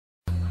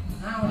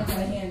don't look at a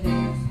hand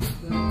dance.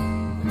 So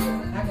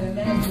I can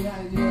imagine how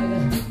to do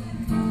it.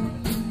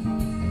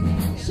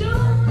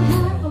 Sure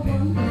had a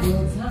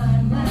wonderful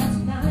time last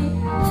night.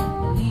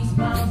 At least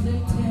moms they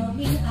tell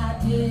me I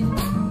did.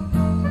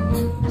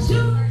 I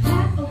sure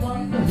had a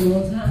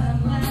wonderful time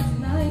last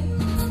night.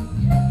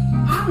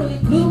 I really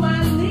blew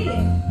my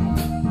lid.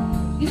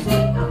 You see, I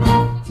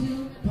went to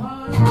the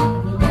party,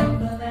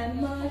 remember that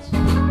much.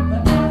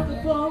 But after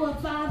 4 or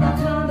 5, I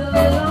kinda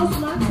lost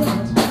my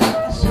touch.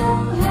 I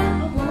sure had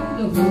a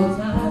wonderful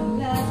time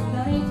last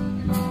night.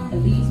 At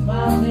least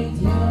moms they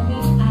tell me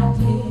I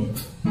did.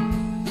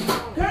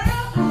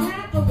 Girl, I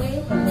had a way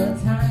for the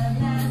time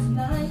last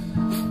night.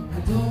 I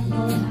don't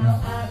know how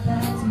I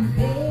got to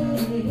bed.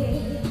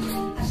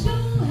 I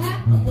sure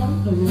had a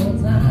wonderful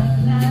time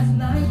last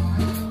night.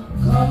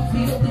 Come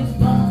feel this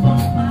bump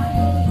on my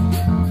head.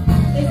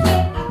 They say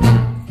I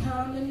got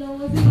kinda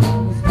noisy,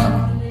 was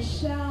starting to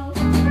shout.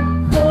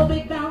 4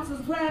 big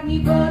bouncers grabbed me,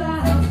 but I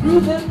threw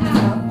them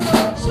out.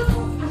 Sure,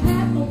 I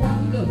had a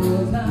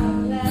wonderful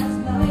time last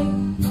night.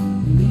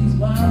 These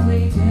wives,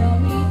 they tell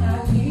me I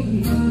did.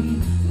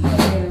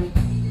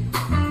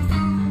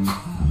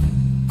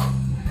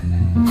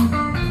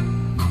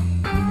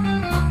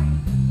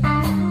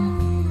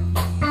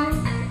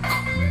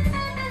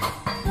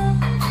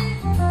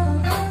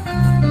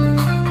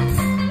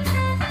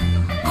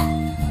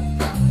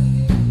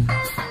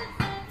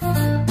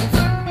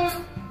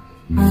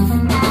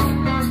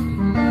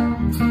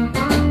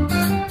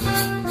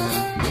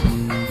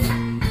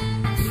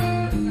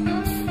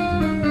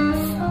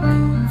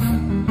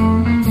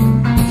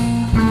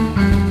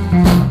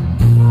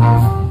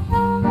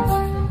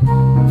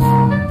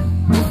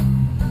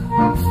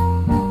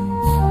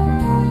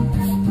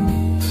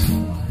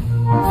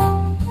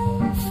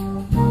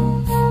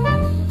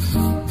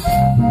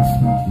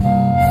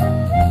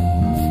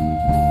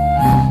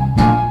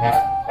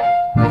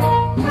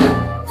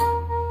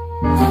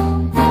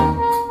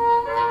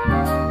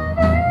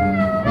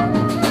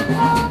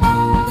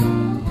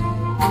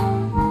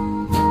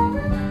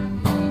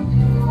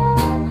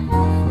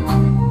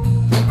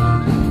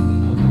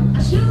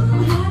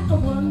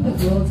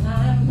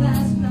 Time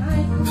last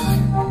night.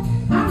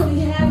 I really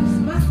had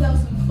myself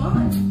some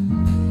fun.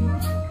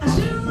 I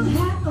sure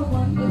had a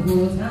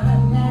wonderful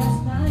time last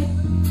night.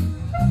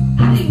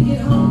 I didn't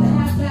get home till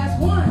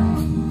 1:30.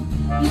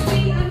 You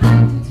see, I'd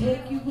like to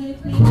take you with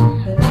me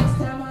the next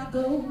time I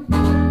go.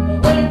 But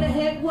where the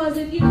heck was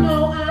it? You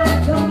know I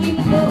don't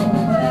even know.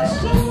 But I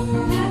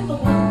sure had a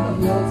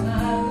wonderful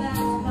time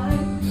last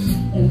night.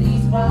 At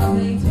least while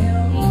they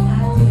tell me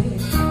I did.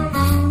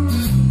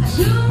 I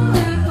sure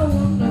had a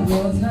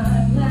wonderful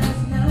time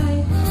last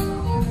night.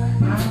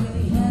 I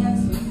really had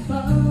some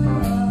fun.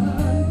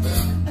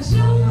 I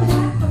sure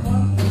had a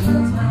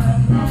wonderful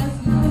time last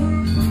night.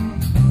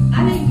 I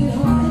didn't get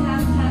home till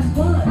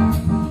 1:30.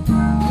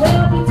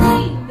 Well,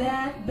 between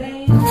that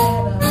band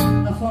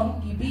and a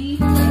funky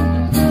beat,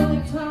 and the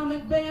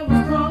electronic band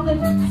was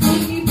calling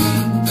Sneaky Pete.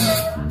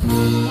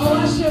 Oh,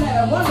 I sure had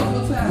a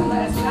wonderful time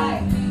last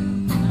night.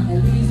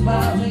 At least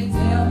while they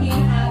tell me I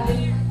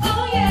did.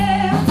 Oh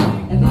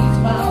yeah. At least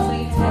while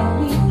they tell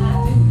me I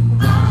did.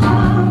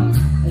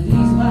 At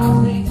least while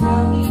they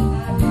tell me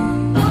I did.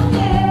 Oh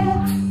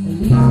yeah. At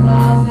least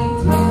while they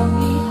tell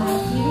me I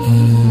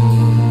did.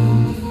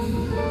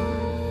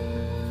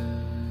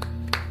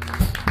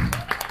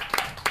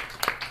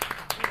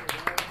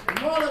 The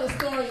moral of the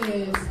story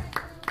is,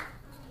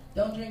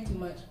 don't drink too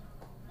much.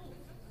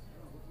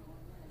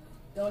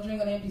 Don't drink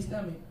on an empty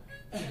stomach.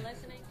 You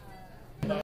listening?